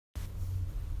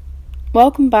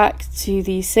Welcome back to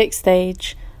the 6th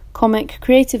stage comic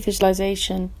creative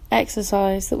visualization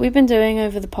exercise that we've been doing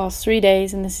over the past 3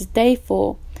 days, and this is day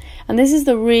 4. And this is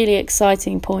the really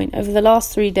exciting point. Over the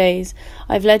last 3 days,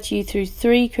 I've led you through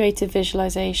 3 creative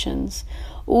visualizations,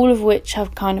 all of which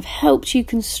have kind of helped you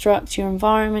construct your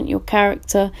environment, your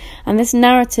character, and this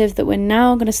narrative that we're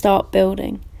now going to start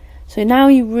building. So now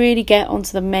you really get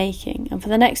onto the making. And for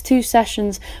the next 2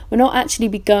 sessions, we're not actually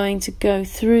going to go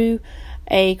through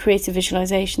a creative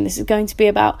visualization. This is going to be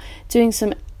about doing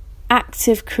some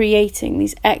active creating,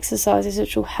 these exercises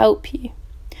which will help you.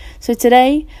 So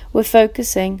today we're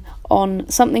focusing on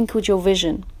something called your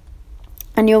vision.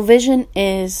 And your vision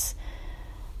is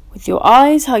with your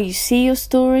eyes, how you see your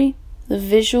story, the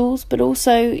visuals, but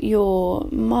also your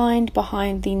mind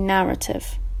behind the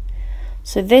narrative.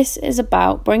 So this is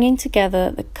about bringing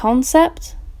together the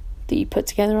concept that you put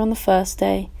together on the first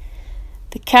day,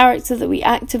 the character that we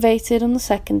activated on the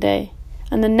second day,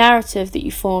 and the narrative that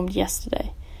you formed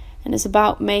yesterday. And it's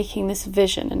about making this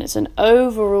vision, and it's an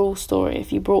overall story.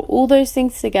 If you brought all those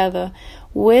things together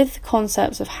with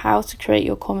concepts of how to create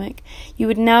your comic, you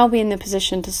would now be in the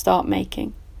position to start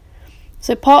making.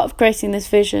 So part of creating this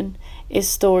vision is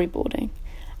storyboarding,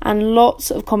 and lots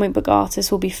of comic book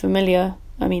artists will be familiar.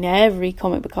 Every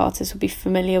comic book artist will be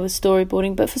familiar with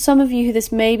storyboarding, but for some of you who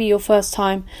this may be your first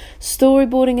time,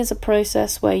 storyboarding is a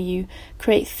process where you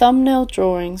create thumbnail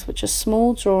drawings, which are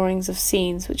small drawings of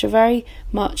scenes, which are very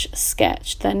much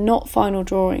sketched. They're not final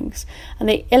drawings, and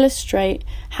they illustrate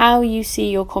how you see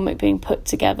your comic being put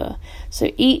together.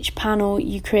 So each panel,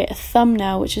 you create a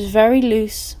thumbnail, which is very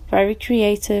loose, very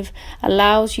creative,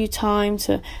 allows you time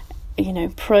to,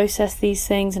 process these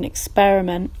things and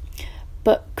experiment.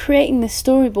 But creating this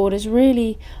storyboard is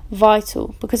really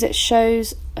vital because it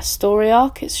shows a story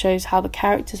arc, it shows how the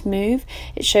characters move,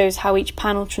 it shows how each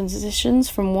panel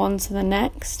transitions from one to the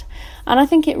next. And I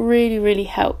think it really, really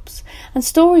helps. And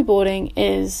storyboarding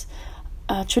is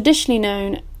traditionally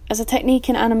known as a technique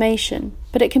in animation,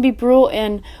 but it can be brought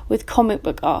in with comic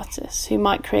book artists who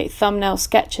might create thumbnail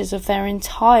sketches of their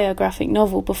entire graphic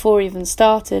novel before even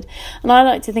started. And I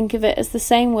like to think of it as the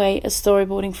same way as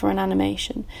storyboarding for an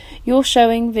animation. You're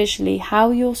showing visually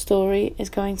how your story is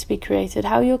going to be created,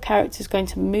 how your character is going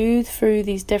to move through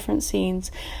these different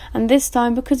scenes. And this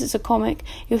time, because it's a comic,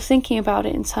 you're thinking about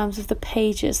it in terms of the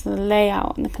pages and the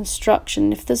layout and the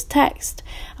construction, if there's text,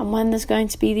 and when there's going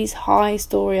to be these high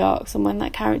story arcs and when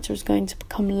that character is going to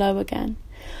become low again.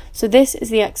 So this is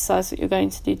the exercise that you're going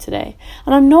to do today.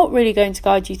 And I'm not really going to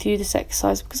guide you through this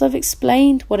exercise because I've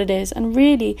explained what it is, and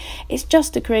really it's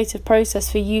just a creative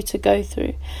process for you to go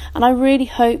through. And I really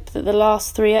hope that the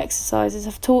last 3 exercises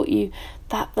have taught you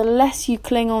that the less you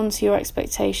cling on to your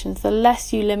expectations, the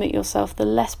less you limit yourself, the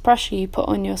less pressure you put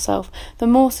on yourself, the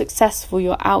more successful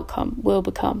your outcome will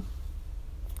become.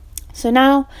 So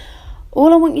now,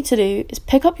 all I want you to do is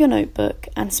pick up your notebook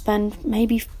and spend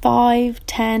maybe 5,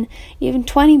 10, even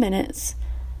 20 minutes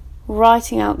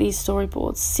writing out these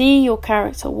storyboards. See your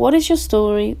character. What is your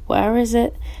story? Where is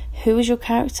it? Who is your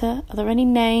character? Are there any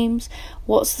names?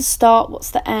 What's the start?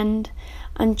 What's the end?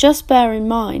 And just bear in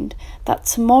mind that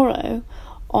tomorrow,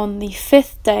 on the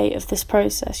 5th day of this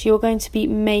process, you're going to be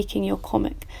making your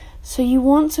comic. So you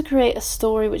want to create a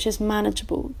story which is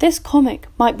manageable. This comic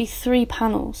might be 3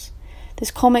 panels. This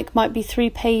comic might be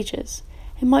 3 pages.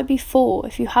 It might be 4.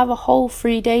 If you have a whole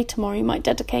free day tomorrow, you might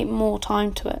dedicate more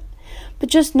time to it. But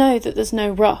just know that there's no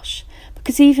rush,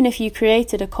 because even if you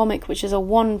created a comic which is a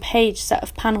 1-page set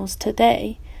of panels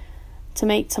today to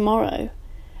make tomorrow,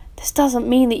 this doesn't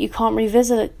mean that you can't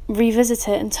revisit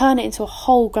it and turn it into a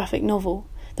whole graphic novel.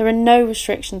 There are no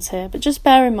restrictions here, but just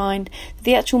bear in mind that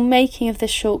the actual making of this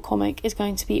short comic is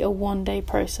going to be a 1-day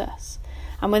process.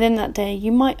 And within that day,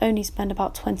 you might only spend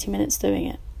about 20 minutes doing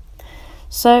it.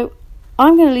 So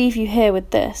I'm going to leave you here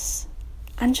with this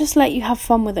and just let you have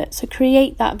fun with it. So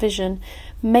create that vision,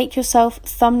 make yourself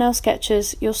thumbnail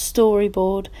sketches, your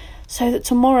storyboard, so that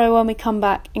tomorrow when we come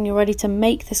back and you're ready to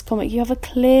make this comic, you have a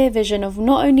clear vision of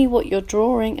not only what you're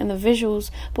drawing and the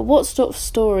visuals, but what sort of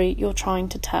story you're trying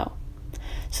to tell.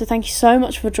 So thank you so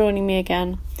much for joining me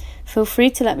again. Feel free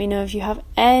to let me know if you have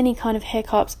any kind of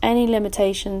hiccups, any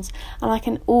limitations, and I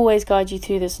can always guide you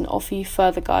through this and offer you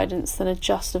further guidance that are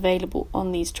just available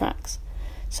on these tracks.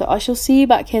 So I shall see you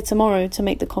back here tomorrow to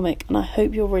make the comic, and I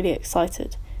hope you're really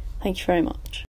excited. Thank you very much.